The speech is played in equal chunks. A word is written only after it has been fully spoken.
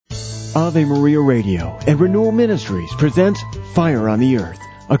Ave Maria Radio and Renewal Ministries presents Fire on the Earth,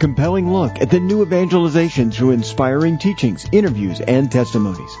 a compelling look at the new evangelization through inspiring teachings, interviews, and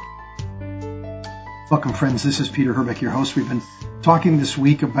testimonies. Welcome, friends. This is Peter Herbeck, your host. We've been talking this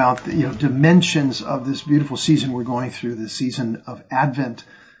week about the dimensions of this beautiful season we're going through, the season of Advent,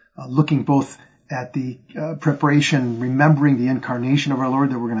 looking both at the preparation, remembering the incarnation of our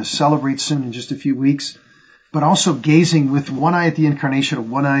Lord that we're going to celebrate soon in just a few weeks, but also gazing with one eye at the incarnation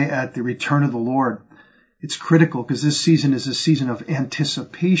and one eye at the return of the Lord. It's critical because this season is a season of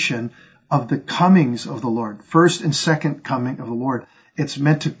anticipation of the comings of the Lord, first and second coming of the Lord. It's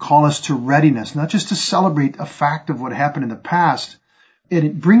meant to call us to readiness, not just to celebrate a fact of what happened in the past. And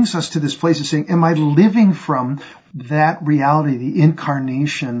it brings us to this place of saying, am I living from that reality, the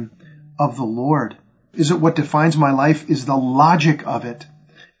incarnation of the Lord? Is it what defines my life? Is the logic of it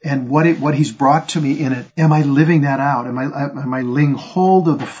and what He's brought to me in it? Am I living that out? Am I laying hold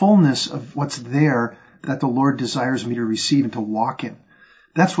of the fullness of what's there that the Lord desires me to receive and to walk in?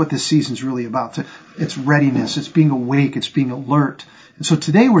 That's what this season's really about. It's readiness. It's being awake. It's being alert. And so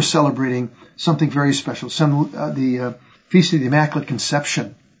today we're celebrating something very special, the Feast of the Immaculate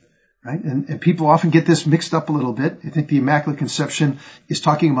Conception, right? And people often get this mixed up a little bit. They think the Immaculate Conception is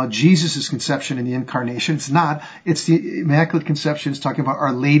talking about Jesus' conception in the Incarnation. It's not. It's the Immaculate Conception is talking about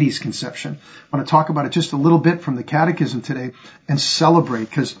Our Lady's conception. I want to talk about it just a little bit from the Catechism today and celebrate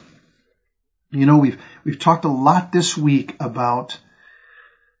because, we've talked a lot this week about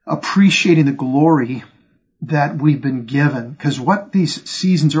appreciating the glory that we've been given, because what these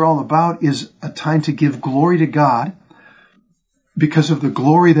seasons are all about is a time to give glory to God because of the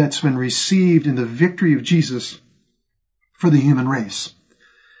glory that's been received in the victory of Jesus for the human race.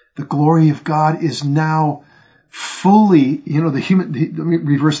 The glory of God is now fully, let me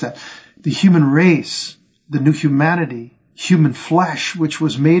reverse that. The human race, the new humanity, human flesh, which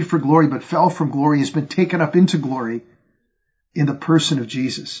was made for glory but fell from glory, has been taken up into glory in the person of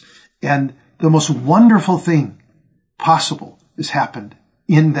Jesus. And the most wonderful thing possible has happened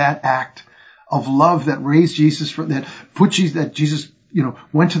in that act of love that raised Jesus that Jesus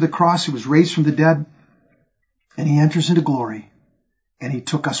went to the cross. He was raised from the dead and He enters into glory and He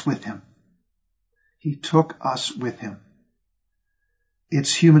took us with Him. He took us with Him.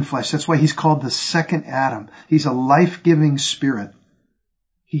 It's human flesh. That's why He's called the second Adam. He's a life-giving spirit.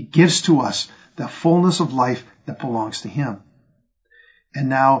 He gives to us the fullness of life that belongs to Him. And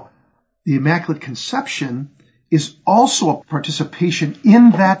now the Immaculate Conception is also a participation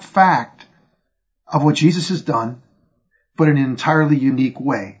in that fact of what Jesus has done, but in an entirely unique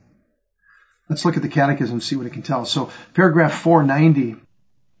way. Let's look at the Catechism and see what it can tell us. So, paragraph 490,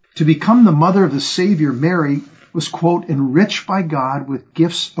 to become the mother of the Savior, Mary was, quote, enriched by God with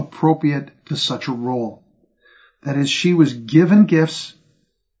gifts appropriate to such a role. That is, she was given gifts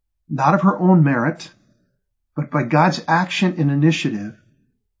not of her own merit, but by God's action and initiative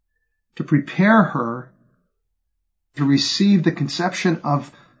to prepare her to receive the conception of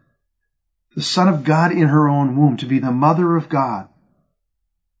the Son of God in her own womb, to be the mother of God.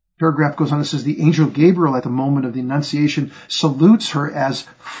 Paragraph goes on and says, the angel Gabriel at the moment of the Annunciation salutes her as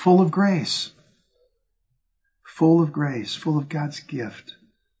full of grace. Full of grace, full of God's gift,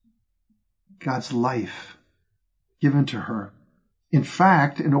 God's life given to her. In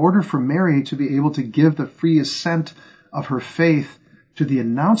fact, in order for Mary to be able to give the free assent of her faith to the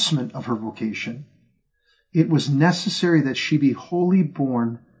announcement of her vocation, it was necessary that she be wholly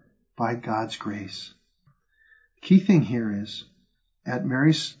born by God's grace. The key thing here is, at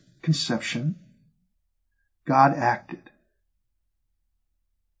Mary's conception, God acted.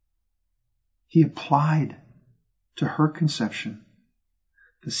 He applied to her conception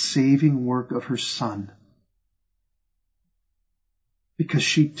the saving work of her Son, because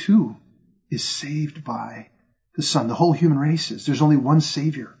she too is saved by the Son. The whole human race is. There's only one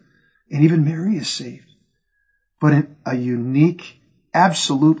Savior. And even Mary is saved. But in a unique,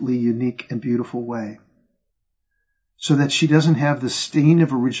 absolutely unique and beautiful way. So that she doesn't have the stain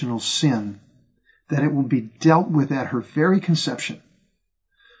of original sin. That it will be dealt with at her very conception.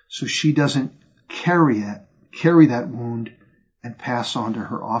 So she doesn't carry that wound and pass on to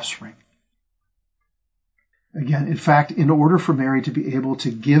her offspring. Again, in fact, in order for Mary to be able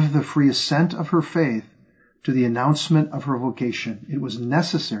to give the free assent of her faith to the announcement of her vocation, it was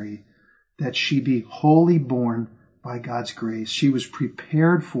necessary that she be wholly born by God's grace. She was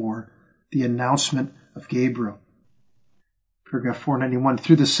prepared for the announcement of Gabriel. Paragraph 491,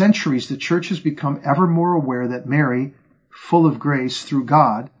 through the centuries, the Church has become ever more aware that Mary, full of grace through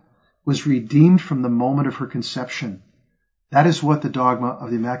God, was redeemed from the moment of her conception. That is what the dogma of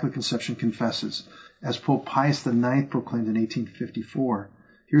the Immaculate Conception confesses, as Pope Pius IX proclaimed in 1854.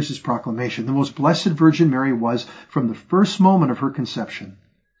 Here's his proclamation. The most blessed Virgin Mary was, from the first moment of her conception,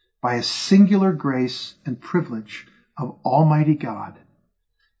 by a singular grace and privilege of Almighty God,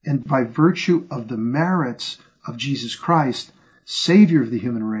 and by virtue of the merits of Jesus Christ, Savior of the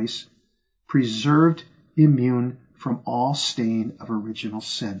human race, preserved immune from all stain of original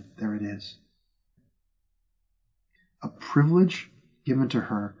sin. There it is. A privilege given to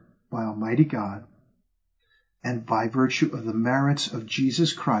her by Almighty God, and by virtue of the merits of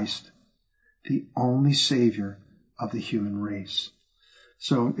Jesus Christ, the only Savior of the human race.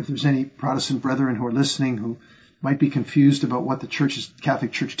 So if there's any Protestant brethren who are listening who might be confused about what the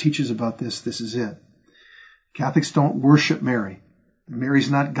Catholic Church teaches about this, this is it. Catholics don't worship Mary. Mary's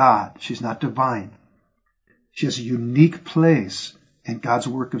not God. She's not divine. She has a unique place in God's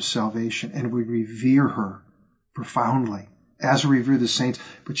work of salvation, and we revere her profoundly, as we revere the saints.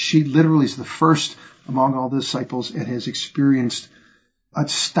 But she literally is the first among all the disciples and has experienced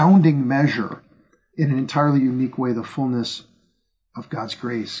astounding measure in an entirely unique way the fullness of God's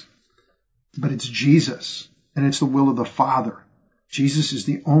grace. But it's Jesus, and it's the will of the Father. Jesus is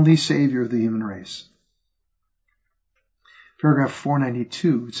the only Savior of the human race. Paragraph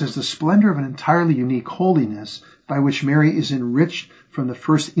 492, it says, the splendor of an entirely unique holiness by which Mary is enriched from the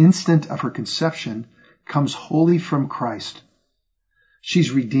first instant of her conception comes wholly from Christ.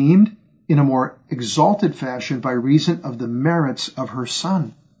 She's redeemed in a more exalted fashion by reason of the merits of her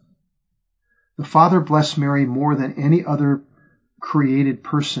Son. The Father blessed Mary more than any other created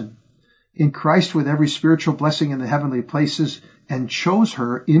person in Christ with every spiritual blessing in the heavenly places, and chose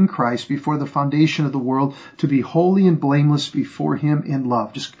her in Christ before the foundation of the world to be holy and blameless before him in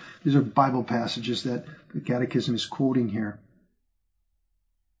love. These are Bible passages that the Catechism is quoting here.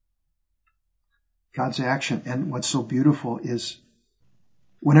 God's action. And what's so beautiful is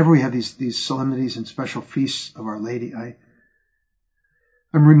whenever we have these solemnities and special feasts of Our Lady,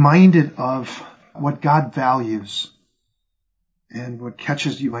 I'm reminded of what God values and what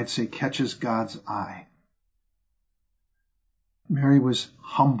catches God's eye. Mary was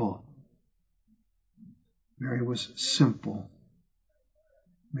humble. Mary was simple.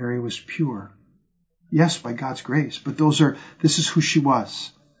 Mary was pure. Yes, by God's grace, but this is who she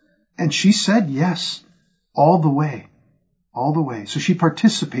was. And she said yes all the way. All the way. So she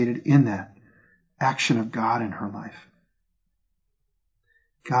participated in that action of God in her life.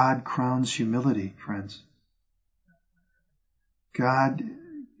 God crowns humility, friends.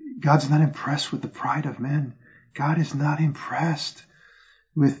 God's not impressed with the pride of men. God is not impressed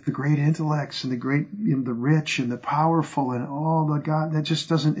with the great intellects and the rich and the powerful and all the God. That just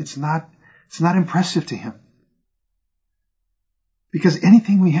doesn't, it's not impressive to him. Because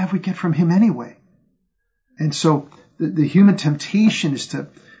anything we have, we get from him anyway. And so the human temptation is to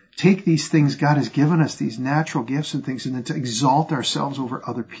take these things God has given us, these natural gifts and things, and then to exalt ourselves over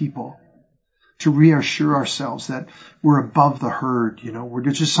other people, to reassure ourselves that we're above the herd,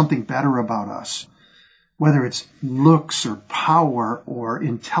 there's just something better about us. Whether it's looks or power or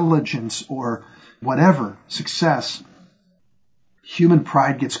intelligence or whatever, success, human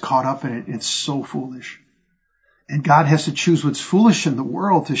pride gets caught up in it. It's so foolish. And God has to choose what's foolish in the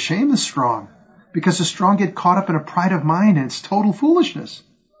world to shame the strong, because the strong get caught up in a pride of mind, and it's total foolishness.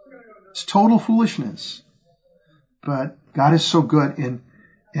 It's total foolishness. But God is so good,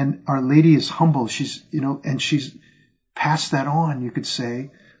 and Our Lady is humble. She's, and she's passed that on, you could say,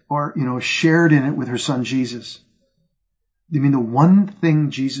 or, shared in it with her Son Jesus. You mean the one thing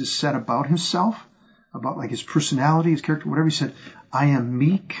Jesus said about himself, about like his personality, his character, whatever he said, I am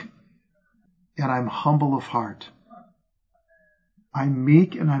meek and I'm humble of heart. I'm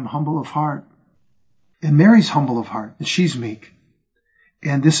meek and I'm humble of heart. And Mary's humble of heart, and she's meek.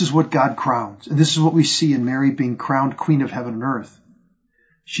 And this is what God crowns. And this is what we see in Mary being crowned Queen of Heaven and Earth.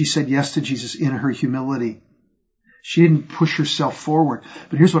 She said yes to Jesus in her humility. She didn't push herself forward.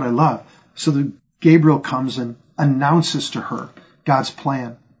 But here's what I love. So Gabriel comes and announces to her God's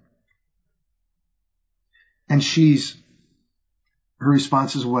plan. And her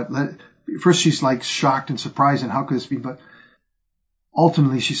response is what? First she's like shocked and surprised, and how could this be? But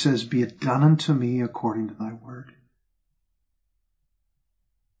ultimately she says, be it done unto me according to thy word.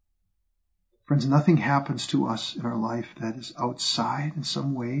 Friends, nothing happens to us in our life that is outside in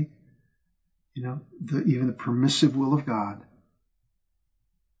some way, even the permissive will of God.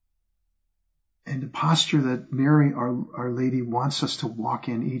 And the posture that Mary, our Lady, wants us to walk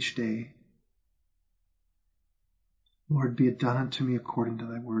in each day. Lord, be it done unto me according to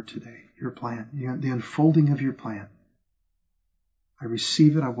thy word today. Your plan, the unfolding of your plan. I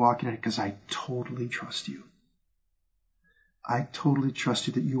receive it, I walk in it because I totally trust you. I totally trust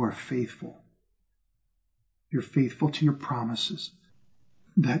you that you are faithful. You're faithful to your promises.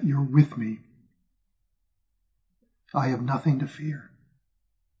 that you're with me. I have nothing to fear.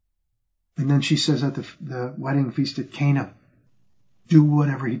 And then she says at the wedding feast at Cana, do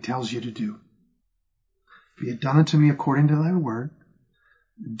whatever he tells you to do. Be it done unto me according to thy word.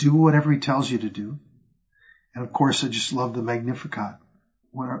 Do whatever he tells you to do. And of course, I just love the Magnificat,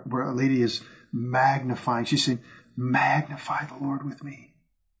 where a lady is magnifying. She's saying, magnify the Lord with me.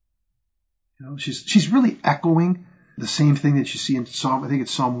 You know, she's really echoing the same thing that you see in Psalm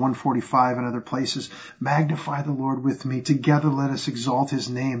 145 and other places. Magnify the Lord with me. Together let us exalt his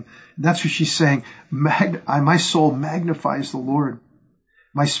name. And that's what she's saying. My soul magnifies the Lord.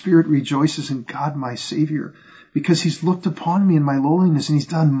 My spirit rejoices in God, my Savior, because he's looked upon me in my lowliness and he's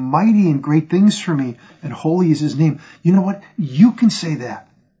done mighty and great things for me, and holy is his name. You know what? You can say that.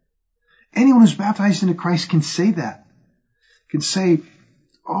 Anyone who's baptized into Christ can say that. Can say,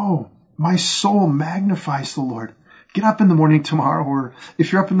 oh, my soul magnifies the Lord. Get up in the morning tomorrow, or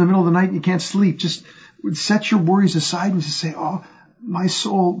if you're up in the middle of the night and you can't sleep, just set your worries aside and just say, oh, my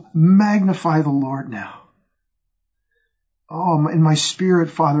soul, magnify the Lord now. Oh, in my spirit,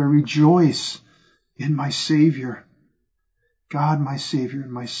 Father, I rejoice in my Savior, God, my Savior,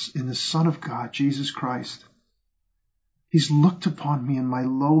 in the Son of God, Jesus Christ. He's looked upon me in my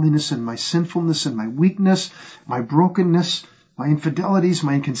lowliness and my sinfulness and my weakness, my brokenness, my infidelities,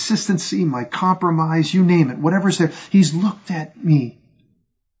 my inconsistency, my compromise, you name it, whatever's there. He's looked at me.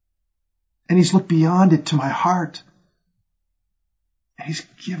 And he's looked beyond it to my heart. And he's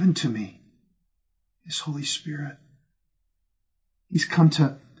given to me his Holy Spirit. He's come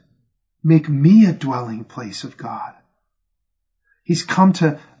to make me a dwelling place of God. He's come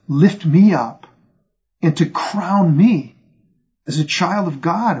to lift me up and to crown me as a child of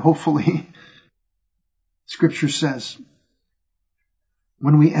God, hopefully. Scripture says,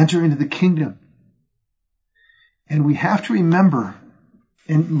 when we enter into the kingdom, and we have to remember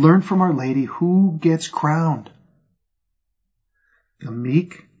and learn from Our Lady who gets crowned. The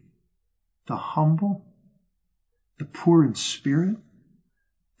meek, the humble, the poor in spirit,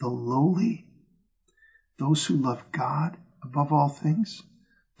 the lowly, those who love God above all things,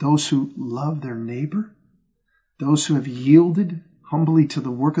 those who love their neighbor, those who have yielded humbly to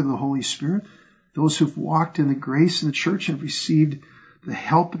the work of the Holy Spirit, those who've walked in the grace in the church and received the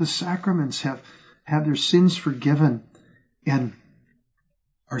help of the sacraments, have had their sins forgiven, and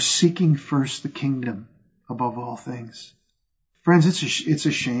are seeking first the kingdom above all things. Friends, it's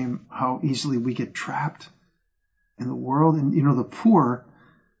a shame how easily we get trapped in the world. And, the poor,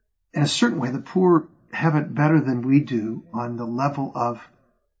 in a certain way, the poor have it better than we do on the level of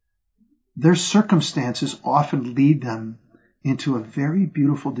their circumstances often lead them into a very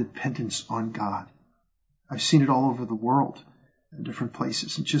beautiful dependence on God. I've seen it all over the world in different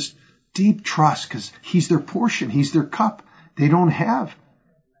places. And just deep trust, because he's their portion. He's their cup. They don't have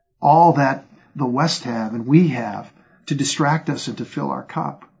all that the West have and we have to distract us and to fill our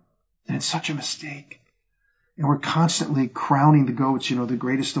cup. And it's such a mistake. And we're constantly crowning the goats, the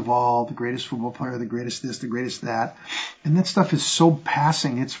greatest of all, the greatest football player, the greatest this, the greatest that. And that stuff is so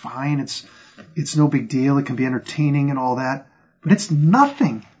passing. It's fine. It's no big deal. It can be entertaining and all that. But it's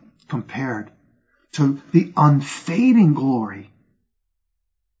nothing compared to the unfading glory,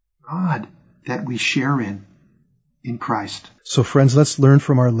 God, that we share in Christ. So friends, let's learn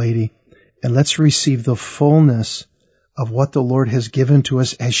from Our Lady and let's receive the fullness of what the Lord has given to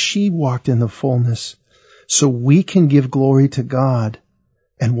us as she walked in the fullness, so we can give glory to God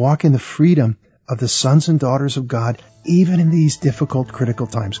and walk in the freedom of the sons and daughters of God, even in these difficult, critical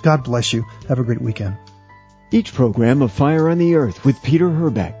times. God bless you. Have a great weekend. Each program of Fire on the Earth with Peter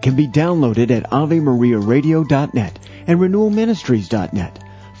Herbeck can be downloaded at AveMariaRadio.net and RenewalMinistries.net.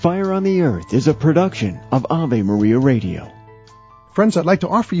 Fire on the Earth is a production of Ave Maria Radio. Friends, I'd like to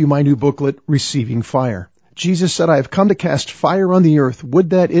offer you my new booklet, Receiving Fire. Jesus said, I have come to cast fire on the earth,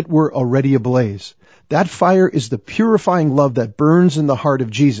 would that it were already ablaze. That fire is the purifying love that burns in the heart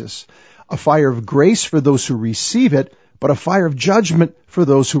of Jesus. A fire of grace for those who receive it, but a fire of judgment for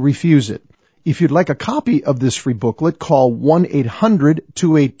those who refuse it. If you'd like a copy of this free booklet, call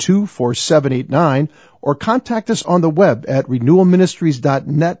 1-800-282-4789 or contact us on the web at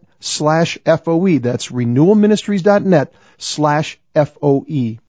renewalministries.net/FOE. That's renewalministries.net/FOE.